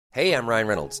Hey, I'm Ryan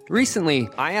Reynolds. Recently,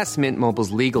 I asked Mint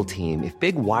Mobile's legal team if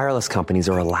big wireless companies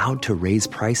are allowed to raise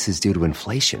prices due to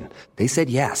inflation. They said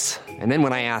yes. And then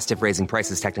when I asked if raising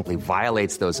prices technically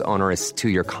violates those onerous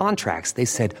two-year contracts, they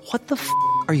said, "What the f***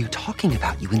 are you talking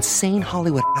about, you insane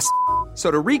Hollywood ass?" So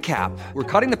to recap, we're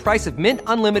cutting the price of Mint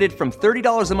Unlimited from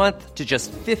 $30 a month to just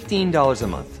 $15 a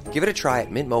month. Give it a try at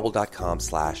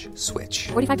mintmobile.com/switch.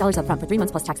 $45 up front for 3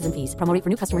 months plus taxes and fees. Promo rate for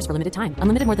new customers for limited time.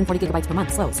 Unlimited more than 40 gigabytes per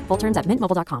month. Slows full terms at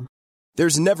mintmobile.com.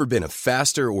 There's never been a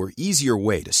faster or easier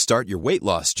way to start your weight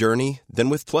loss journey than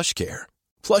with PlushCare.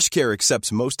 PlushCare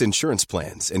accepts most insurance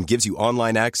plans and gives you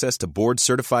online access to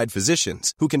board-certified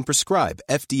physicians who can prescribe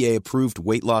FDA-approved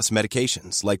weight loss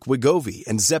medications like Wegovy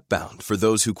and Zepbound for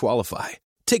those who qualify.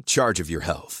 Take charge of your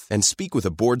health and speak with a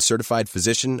board-certified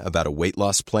physician about a weight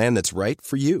loss plan that's right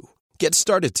for you. Get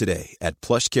started today at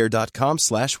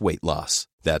plushcare.com/weight loss.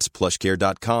 That's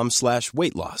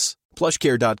plushcare.com/weight loss.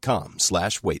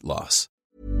 plushcare.com/weight loss.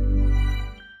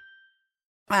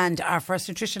 And our first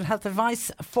nutritional health advice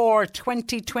for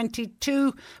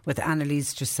 2022 with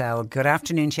Annalise Dressel. Good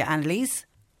afternoon to you, Annalise.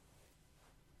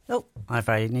 Oh,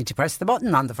 I need to press the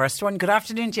button on the first one. Good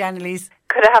afternoon to you, Annalise.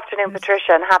 Good afternoon,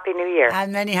 Patricia, and Happy New Year.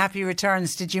 And many happy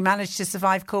returns. Did you manage to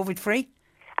survive COVID-free?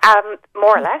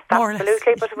 More or less,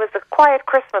 absolutely. But it was a quiet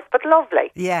Christmas, but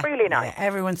lovely. Yeah. Really nice. Yeah,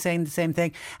 everyone's saying the same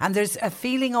thing. And there's a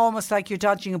feeling almost like you're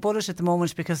dodging a bullet at the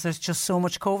moment because there's just so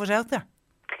much COVID out there.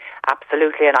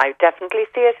 Absolutely, and I definitely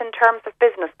see it in terms of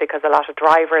business because a lot of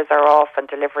drivers are off and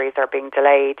deliveries are being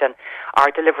delayed and our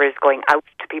deliveries going out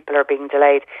to people are being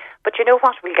delayed. But you know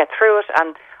what? We'll get through it,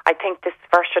 and I think this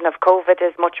version of COVID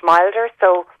is much milder,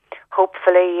 so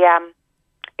hopefully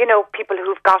people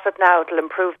who've got it now, it'll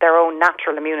improve their own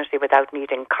natural immunity without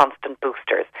needing constant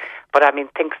boosters. But I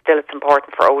think still it's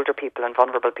important for older people and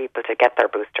vulnerable people to get their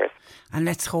boosters. And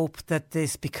let's hope that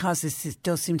because this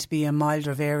does seem to be a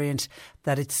milder variant,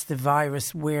 that it's the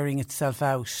virus wearing itself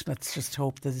out. Let's just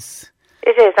hope that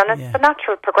It is, and it's the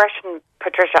natural progression,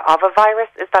 Patricia, of a virus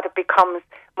is that it becomes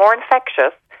more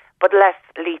infectious but less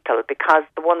lethal, because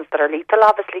the ones that are lethal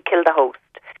obviously kill the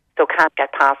host, so can't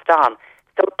get passed on.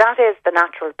 So that is the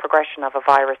natural progression of a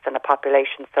virus in a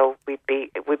population. So we'd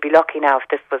be lucky now if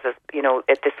this was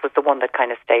if this was the one that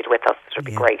kind of stayed with us. It would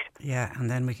be great. Yeah, and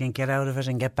then we can get out of it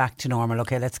and get back to normal.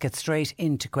 Okay, let's get straight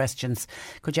into questions.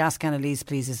 Could you ask Annalise,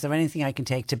 please, is there anything I can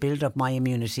take to build up my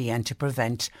immunity and to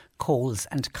prevent colds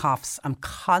and coughs? I'm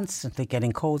constantly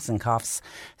getting colds and coughs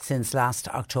since last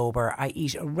October. I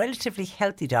eat a relatively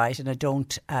healthy diet and I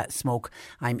don't smoke.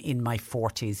 I'm in my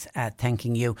 40s,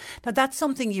 thanking you. Now, that's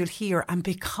something you'll hear, and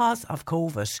because of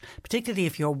COVID, particularly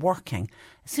if you're working,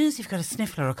 as soon as you've got a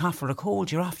sniffle or a cough or a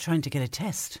cold, you're off trying to get a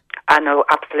test. I know,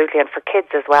 absolutely. And for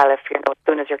kids as well, as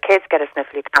soon as your kids get a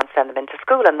sniffle, you can't send them into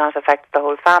school, and that affects the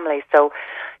whole family. So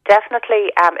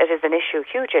definitely it is an issue,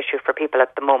 huge issue for people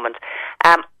at the moment.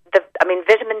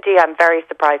 Vitamin D, I'm very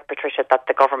surprised, Patricia, that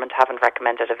the government haven't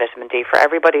recommended a vitamin D for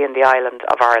everybody in the island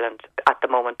of Ireland at the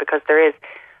moment, because there is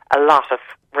a lot of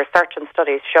research and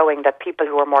studies showing that people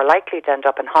who are more likely to end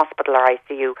up in hospital or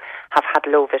ICU have had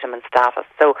low vitamin status.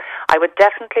 So I would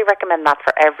definitely recommend that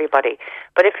for everybody.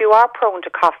 But if you are prone to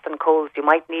coughs and colds, you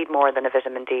might need more than a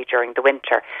vitamin D during the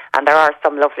winter. And there are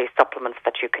some lovely supplements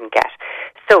that you can get.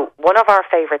 So one of our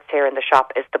favourites here in the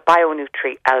shop is the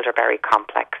BioNutri Elderberry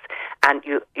Complex. And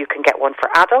you can get one for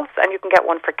adults and you can get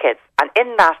one for kids. And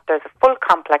in that, there's a full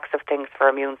complex of things for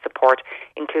immune support,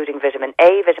 including vitamin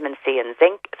A, vitamin C and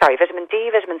vitamin D,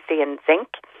 vitamin C and zinc.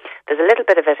 There's a little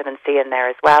bit of vitamin C in there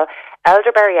as well.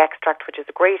 Elderberry extract, which is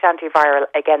a great antiviral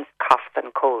against coughs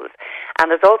and colds. And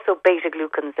there's also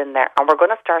beta-glucans in there. And we're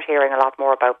going to start hearing a lot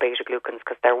more about beta-glucans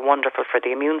because they're wonderful for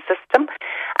the immune system.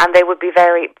 And they would be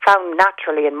found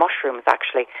naturally in mushrooms,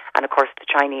 actually. And, of course, the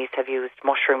Chinese have used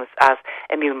mushrooms as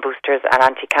immune boosters and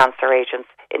anti-cancer agents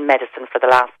in medicine for the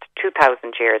last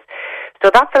 2,000 years. So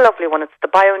that's a lovely one. It's the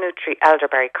BioNutri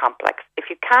Elderberry Complex. If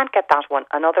you can't get that one,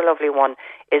 another lovely one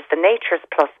is the Nature's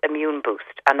Plus Immune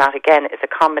Boost. And that, again, is a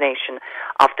combination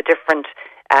of the different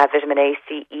vitamin A,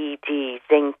 C, E, D,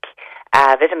 zinc,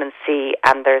 vitamin C,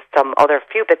 and there's some other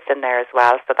few bits in there as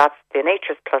well. So that's the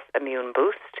Nature's Plus Immune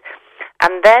Boost.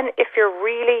 And then if you're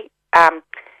really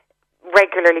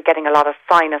regularly getting a lot of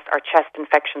sinus or chest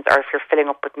infections, or if you're filling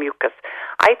up with mucus,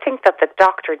 I think that the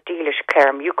Dr. Delish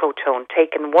Clare Mucotone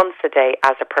taken once a day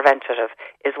as a preventative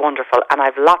is wonderful. And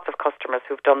I've lots of customers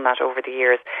who've done that over the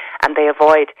years, and they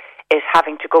avoid it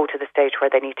having to go to the stage where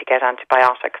they need to get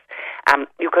antibiotics.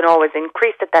 You can always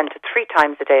increase it then to 3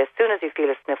 times a day as soon as you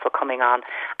feel a sniffle coming on,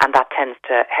 and that tends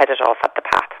to head it off at the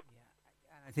path.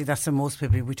 I I think that's for most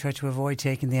people. We try to avoid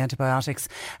taking the antibiotics.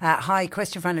 Hi,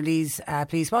 question for Annalise,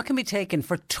 please. What can be taken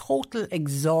for total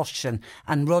exhaustion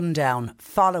and rundown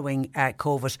following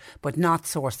COVID, but not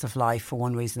source of life for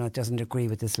one reason? It doesn't agree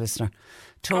with this listener.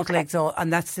 Total exhaustion,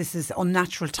 and this is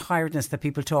unnatural tiredness that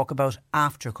people talk about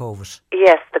after COVID.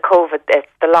 Yes, it's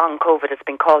the long COVID it's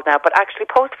been called now, but actually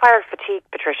post-viral fatigue,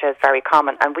 Patricia, is very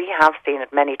common, and we have seen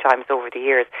it many times over the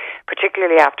years,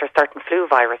 particularly after certain flu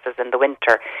viruses in the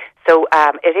winter. So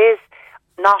it is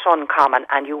not uncommon,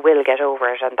 and you will get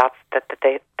over it, and that's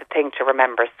the thing to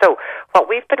remember. So what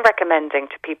we've been recommending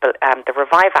to people, the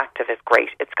Revive Active is great.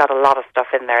 It's got a lot of stuff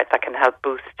in there that can help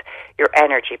boost your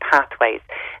energy pathways.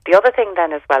 The other thing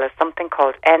then as well is something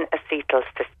called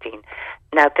N-acetylcysteine.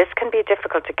 Now, this can be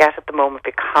difficult to get at the moment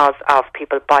because of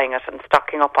people buying it and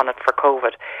stocking up on it for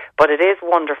COVID, but it is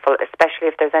wonderful, especially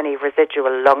if there's any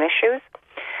residual lung issues.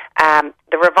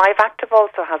 The Revive Active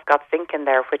also has got zinc in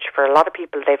there, which for a lot of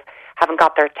people, they haven't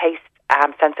got their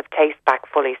sense of taste back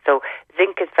fully. So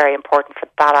zinc is very important for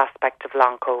that aspect of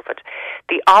long COVID.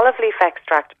 The olive leaf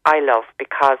extract I love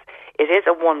because it is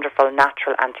a wonderful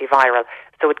natural antiviral.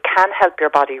 So it can help your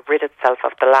body rid itself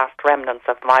of the last remnants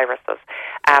of viruses.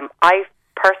 I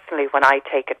personally, when I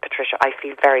take it, Patricia, I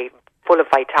feel very full of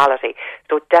vitality.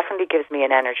 So it definitely gives me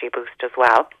an energy boost as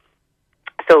well.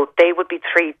 So they would be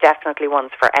three definitely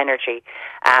ones for energy.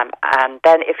 And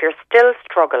then if you're still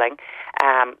struggling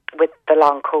with the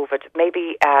long COVID,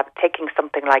 maybe taking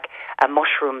something like a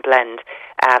mushroom blend.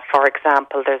 For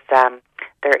example,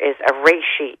 there is a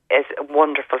reishi is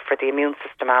wonderful for the immune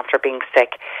system after being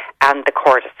sick, and the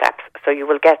cordyceps. So you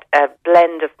will get a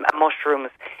blend of mushrooms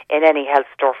in any health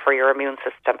store for your immune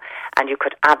system, and you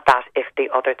could add that if the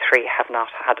other three have not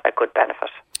had a good benefit.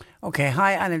 Okay,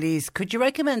 hi Annalise. Could you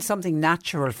recommend something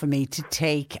natural for me to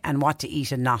take and what to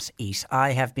eat and not eat?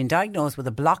 I have been diagnosed with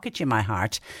a blockage in my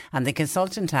heart and the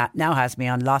consultant now has me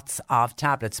on lots of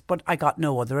tablets, but I got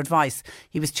no other advice.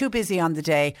 He was too busy on the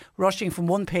day, rushing from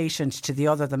one patient to the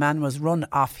other. The man was run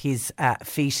off his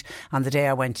feet on the day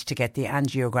I went to get the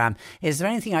angiogram. Is there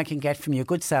anything I can get from your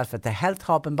good self at the Health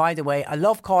Hub? And by the way, I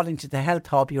love calling to the Health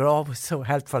Hub. You're always so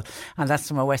helpful. And that's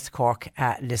from a West Cork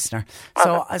listener.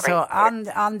 So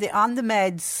on the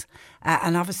meds,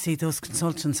 and obviously those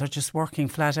consultants are just working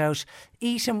flat out.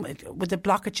 Eat them with a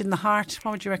blockage in the heart.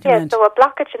 What would you recommend? Yeah, so a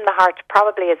blockage in the heart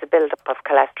probably is a build-up of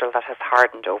cholesterol that has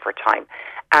hardened over time.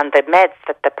 And the meds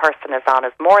that the person is on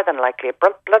is more than likely a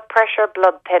blood pressure,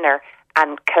 blood thinner,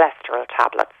 and cholesterol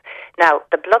tablets. Now,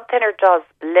 the blood thinner does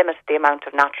limit the amount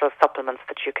of natural supplements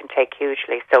that you can take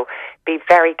hugely. So be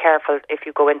very careful if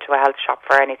you go into a health shop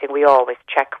for anything. We always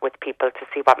check with people to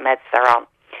see what meds they're on.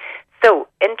 So,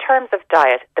 in terms of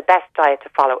diet, the best diet to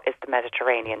follow is the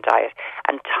Mediterranean diet.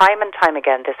 And time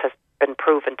again, this has been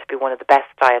proven to be one of the best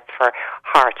diets for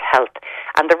heart health.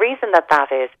 And the reason that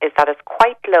is that it's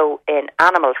quite low in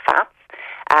animal fats.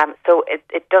 So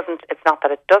it's not that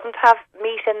it doesn't have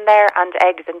meat in there and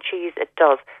eggs and cheese, it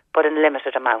does, but in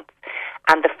limited amounts.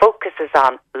 And the focus is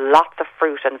on lots of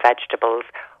fruit and vegetables,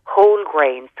 whole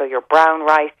grains, so your brown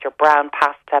rice, your brown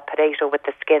pasta, potato with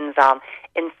the skins on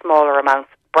in smaller amounts,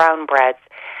 brown breads,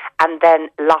 and then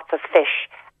lots of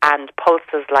fish and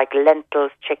pulses like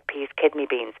lentils, chickpeas, kidney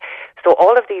beans. So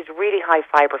all of these really high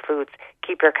fibre foods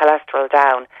keep your cholesterol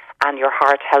down and your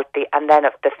heart healthy. And then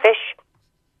if the fish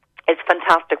is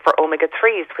fantastic for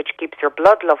omega-3s, which keeps your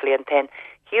blood lovely and thin,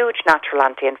 huge natural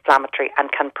anti-inflammatory,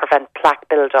 and can prevent plaque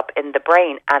build-up in the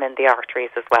brain and in the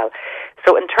arteries as well.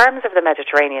 So in terms of the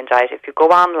Mediterranean diet, if you go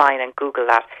online and Google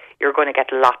that, you're going to get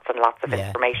lots and lots of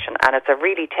information, and it's a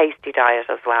really tasty diet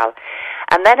as well.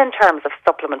 And then in terms of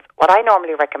supplements, what I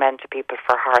normally recommend to people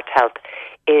for heart health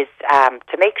is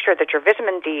to make sure that your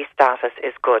vitamin D status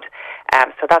is good.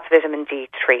 So that's vitamin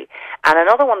D3. And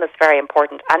another one that's very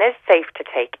important and is safe to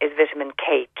take is vitamin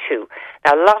K2.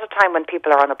 Now, a lot of time when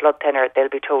people are on a blood thinner, they'll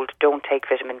be told don't take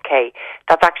vitamin K.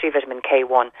 That's actually vitamin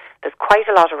K1. There's quite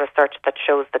a lot of research that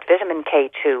shows that vitamin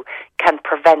K2 can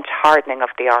prevent hardening of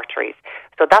the arteries.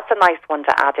 So that's a nice one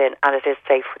to add in, and it is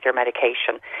safe with your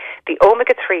medication. The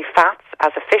omega-3 fats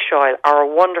as a fish oil are a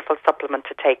wonderful supplement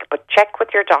to take, but check with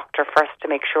your doctor first to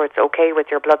make sure it's okay with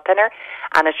your blood thinner,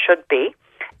 and it should be,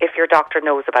 if your doctor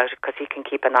knows about it, because he can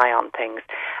keep an eye on things.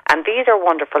 And these are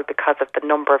wonderful because of the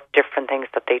number of different things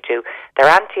that they do. They're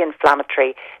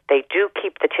anti-inflammatory. They do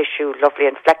keep the tissue lovely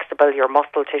and flexible, your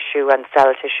muscle tissue and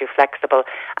cell tissue flexible,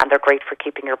 and they're great for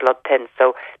keeping your blood thin.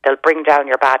 So they'll bring down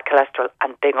your bad cholesterol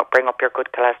and bring up your good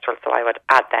cholesterol. So I would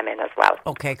add them in as well.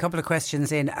 Okay, a couple of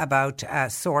questions in about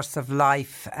source of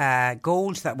life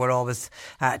gold that we're always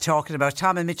talking about.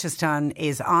 Tom in Mitchelstown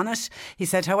is on it. He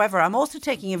said, however, I'm also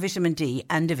taking a vitamin D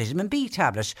and and a vitamin B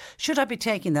tablet. Should I be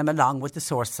taking them along with the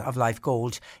Source of Life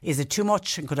Gold? Is it too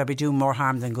much and could I be doing more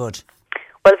harm than good?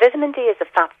 Well, vitamin D is a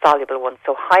fat-soluble one,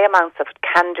 so high amounts of it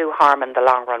can do harm in the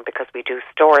long run because we do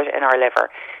store it in our liver.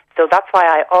 So that's why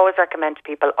I always recommend to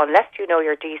people, unless you know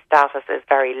your D status is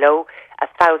very low,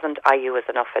 1,000 IU is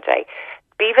enough a day.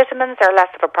 B vitamins are less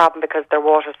of a problem because they're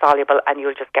water soluble and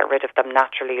you'll just get rid of them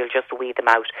naturally, you'll just weed them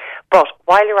out. But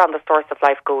while you're on the Source of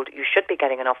Life Gold, you should be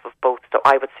getting enough of both, so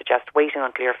I would suggest waiting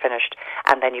until you're finished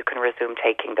and then you can resume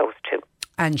taking those two.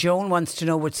 And Joan wants to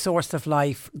know, would Source of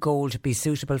Life Gold be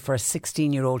suitable for a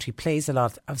 16-year-old? He plays a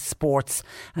lot of sports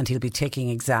and he'll be taking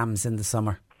exams in the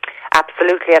summer.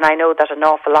 Absolutely, and I know that an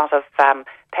awful lot of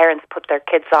parents put their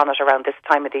kids on it around this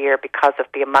time of the year because of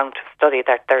the amount of study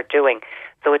that they're doing.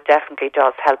 So it definitely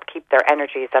does help keep their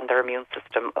energies and their immune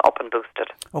system up and boosted.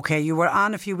 OK, you were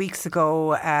on a few weeks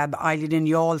ago, Eileen and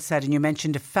Youall said, and you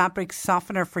mentioned a fabric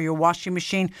softener for your washing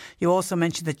machine. You also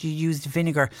mentioned that you used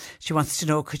vinegar. She wants to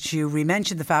know, could you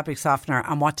re-mention the fabric softener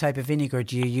and what type of vinegar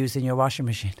do you use in your washing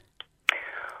machine?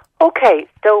 Okay,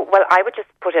 so, well, I would just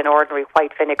put in ordinary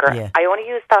white vinegar. Yeah. I only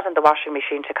use that in the washing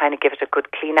machine to kind of give it a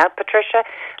good clean out, Patricia.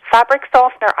 Fabric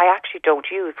softener I actually don't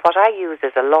use. What I use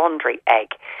is a laundry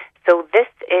egg. So this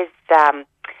is,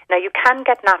 now you can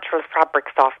get natural fabric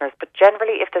softeners, but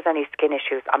generally if there's any skin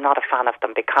issues, I'm not a fan of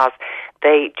them because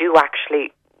they do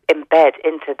actually embed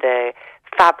into the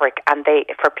fabric, and they,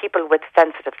 for people with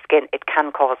sensitive skin, it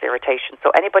can cause irritation.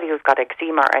 So anybody who's got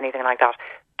eczema or anything like that,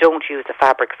 don't use a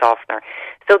fabric softener.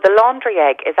 So the laundry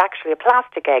egg is actually a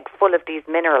plastic egg full of these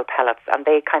mineral pellets, and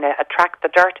they kind of attract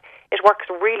the dirt. It works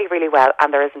really, really well,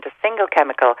 and there isn't a single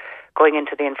chemical going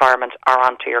into the environment or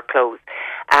onto your clothes.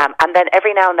 And then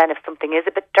every now and then, if something is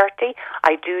a bit dirty,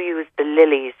 I do use the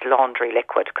Lily's laundry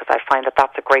liquid because I find that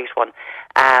that's a great one.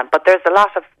 But there's a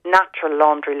lot of natural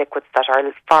laundry liquids that are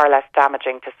far less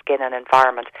damaging to skin and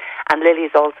environment. And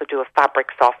Lily's also do a fabric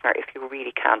softener if you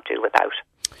really can't do without.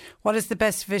 What is the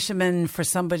best vitamin for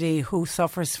somebody who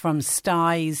suffers from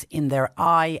styes in their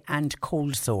eye and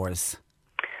cold sores?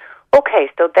 Okay,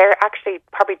 so there are actually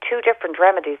probably two different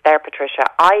remedies there, Patricia.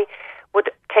 I would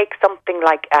take something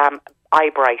like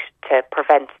Eyebright to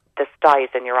prevent the styes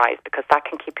in your eyes because that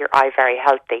can keep your eye very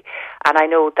healthy. And I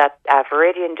know that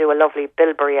Viridian do a lovely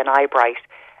Bilberry and Eyebright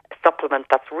supplement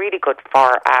that's really good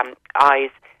for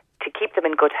eyes to keep them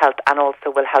in good health and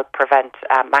also will help prevent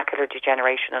macular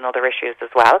degeneration and other issues as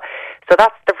well. So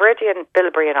that's the Viridian,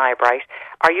 Bilberry and Eyebright,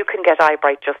 or you can get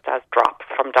Eyebright just as drops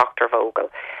from Dr. Vogel.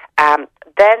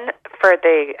 Then for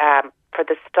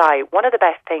the stye, one of the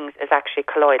best things is actually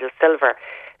colloidal silver.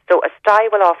 So a stye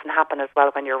will often happen as well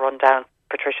when you're run down,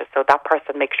 Patricia. So that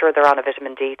person, make sure they're on a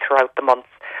vitamin D throughout the months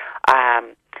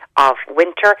of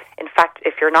winter. In fact,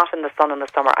 if you're not in the sun in the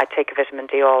summer, I take a vitamin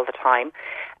D all the time.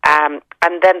 And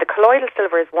then the colloidal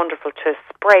silver is wonderful to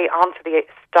spray onto the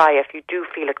stye if you do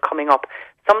feel it coming up.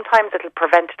 Sometimes it'll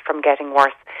prevent it from getting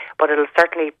worse, but it'll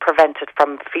certainly prevent it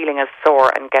from feeling as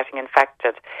sore and getting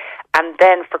infected. And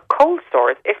then for cold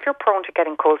sores, if you're prone to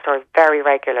getting cold sores very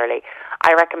regularly,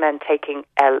 I recommend taking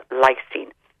L-lysine.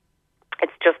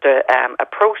 It's just a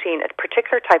protein, a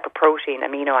particular type of protein,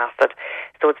 amino acid.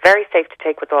 So it's very safe to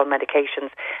take with all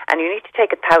medications. And you need to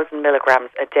take 1,000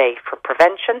 milligrams a day for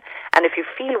prevention. And if you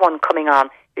feel one coming on,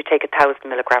 you take 1,000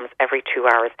 milligrams every 2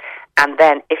 hours. And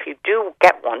then if you do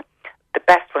get one, the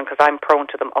best one, because I'm prone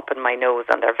to them up in my nose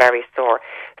and they're very sore.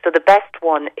 So the best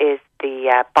one is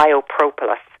the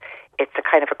Biopropolis. It's a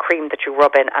kind of a cream that you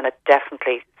rub in and it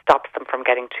definitely stops them from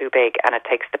getting too big and it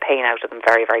takes the pain out of them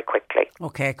very, very quickly.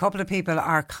 OK, a couple of people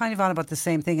are kind of on about the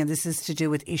same thing, and this is to do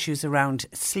with issues around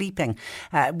sleeping.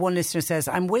 One listener says,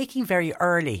 I'm waking very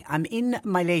early. I'm in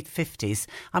my late 50s.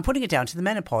 I'm putting it down to the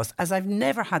menopause as I've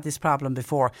never had this problem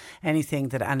before. Anything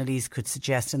that Annalise could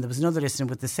suggest? And there was another listener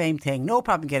with the same thing. No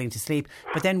problem getting to sleep,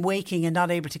 but then waking and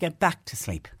not able to get back to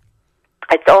sleep.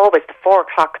 It's always the 4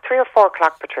 o'clock, 3 or 4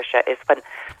 o'clock, Patricia, is when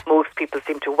most people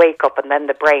seem to wake up and then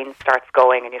the brain starts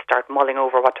going and you start mulling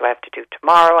over what do I have to do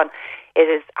tomorrow, and it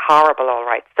is horrible, all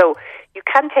right. So you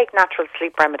can take natural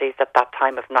sleep remedies at that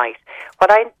time of night.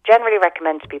 What I generally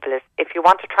recommend to people is if you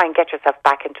want to try and get yourself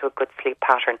back into a good sleep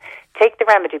pattern, take the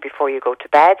remedy before you go to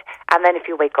bed, and then if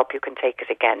you wake up you can take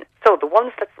it again. So the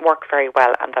ones that work very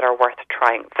well and that are worth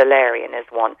trying, Valerian is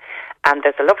one. And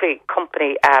there's a lovely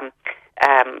company,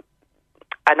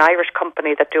 an Irish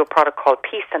company that do a product called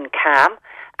Peace and Calm,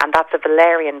 and that's a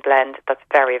valerian blend that's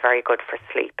very, very good for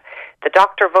sleep. The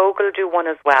Dr. Vogel do one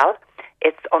as well.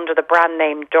 It's under the brand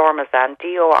name Dormazan,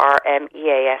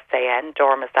 D-O-R-M-E-A-S-A-N,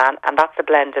 Dormazan, and that's a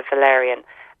blend of valerian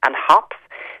and hops.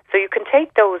 So you can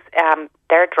take those,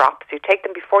 they're drops. You take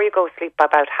them before you go to sleep by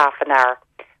about half an hour.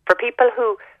 For people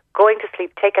who going to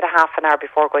sleep, take it a half an hour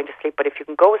before going to sleep. But if you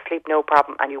can go to sleep, no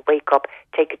problem, and you wake up,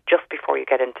 take it just before you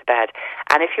get into bed.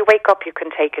 And if you wake up, you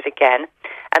can take it again.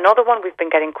 Another one we've been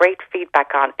getting great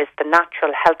feedback on is the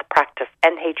Natural Health Practice,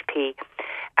 NHP,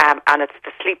 and it's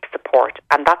the sleep support.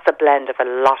 And that's a blend of a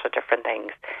lot of different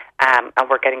things. And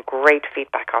we're getting great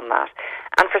feedback on that.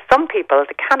 And for some people,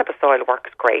 the cannabis oil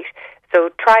works great. So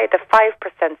try the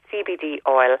 5% CBD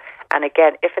oil. And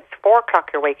again, if it's 4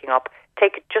 o'clock you're waking up,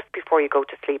 take it just before you go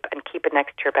to sleep and keep it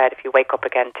next to your bed. If you wake up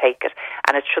again, take it.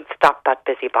 And it should stop that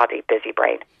busy body, busy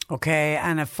brain. Okay,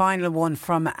 and a final one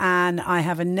from Anne. I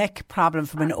have a neck problem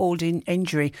from an old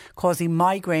injury causing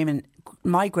migraine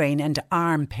and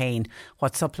arm pain.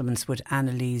 What supplements would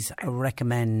Annalise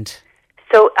recommend?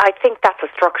 So I think that's a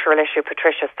structural issue,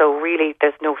 Patricia. So really,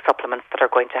 there's no supplements that are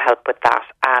going to help with that.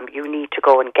 You need to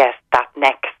go and get that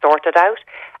neck sorted out,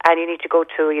 and you need to go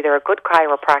to either a good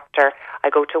chiropractor. I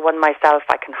go to one myself.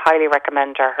 I can highly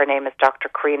recommend her. Her name is Dr.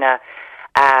 Karina.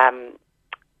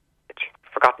 She's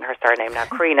forgotten her surname now.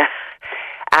 Karina.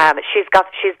 She's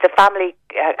the family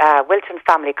Wilton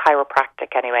family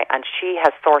chiropractic anyway, and she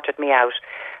has sorted me out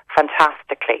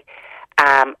fantastically.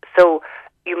 So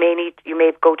you may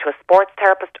go to a sports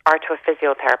therapist or to a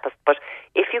physiotherapist, but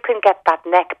if you can get that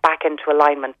neck back into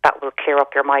alignment, that will clear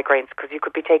up your migraines, because you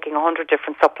could be taking 100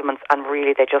 different supplements and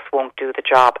really they just won't do the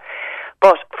job.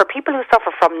 But for people who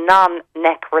suffer from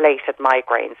non-neck related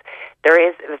migraines, there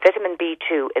is vitamin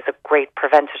B2 is a great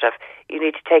preventative. You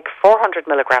need to take 400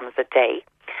 milligrams a day.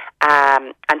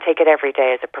 And take it every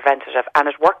day as a preventative, and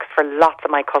it works for lots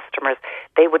of my customers.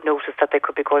 They would notice that they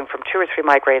could be going from 2 or 3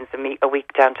 migraines a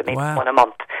week down to maybe 1 a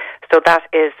month. So that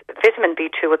is vitamin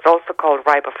B2. It's also called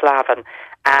riboflavin,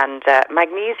 and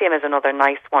magnesium is another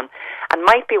nice one, and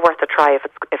might be worth a try if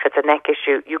it's a neck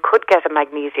issue. You could get a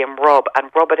magnesium rub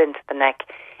and rub it into the neck,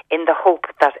 in the hope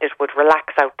that it would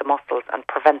relax out the muscles and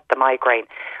prevent the migraine.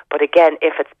 But again,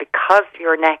 if it's because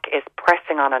your neck is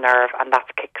pressing on a nerve and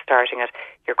that's kick-starting it,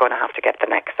 you're going to have to get the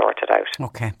neck sorted out.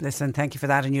 Okay, listen, thank you for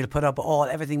that. And you'll put up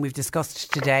everything we've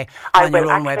discussed today on your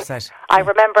own website. I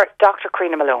remember Dr.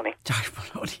 Karina Maloney. Dr.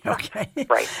 Maloney, okay.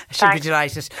 Right. She'll be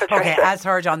delighted. Okay, as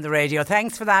heard on the radio.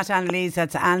 Thanks for that, Annalise.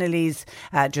 That's Annalise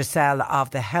Dressel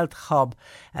of the Health Hub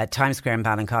at Times Square in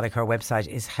Ballincollig. Her website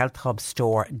is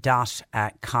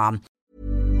healthhubstore.com.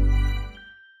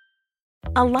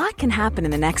 A lot can happen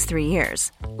in the next 3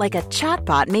 years. Like a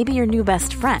chatbot may be your new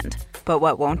best friend. But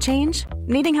what won't change?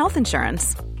 Needing health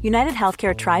insurance. United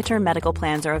Healthcare Tri-Term Medical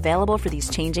Plans are available for these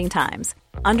changing times.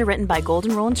 Underwritten by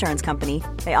Golden Rule Insurance Company,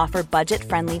 they offer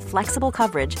budget-friendly, flexible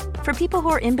coverage for people who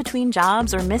are in between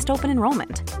jobs or missed open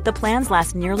enrollment. The plans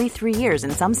last nearly 3 years in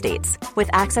some states, with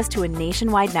access to a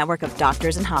nationwide network of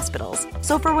doctors and hospitals.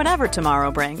 So for whatever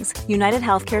tomorrow brings, United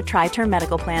Healthcare Tri-Term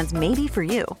Medical Plans may be for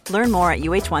you. Learn more at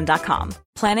uh1.com.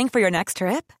 Planning for your next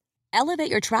trip? Elevate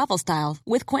your travel style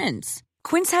with Quince.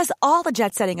 Quince has all the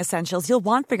jet-setting essentials you'll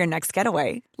want for your next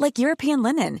getaway, like European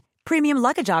linen, premium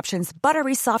luggage options,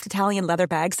 buttery soft Italian leather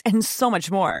bags, and so much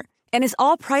more. And is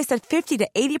all priced at 50 to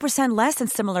 80% less than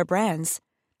similar brands.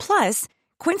 Plus,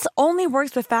 Quince only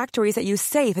works with factories that use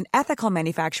safe and ethical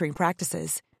manufacturing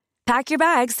practices. Pack your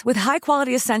bags with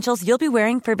high-quality essentials you'll be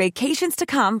wearing for vacations to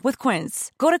come with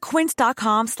Quince. Go to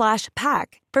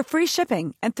quince.com/pack for free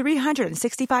shipping and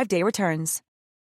 365-day returns.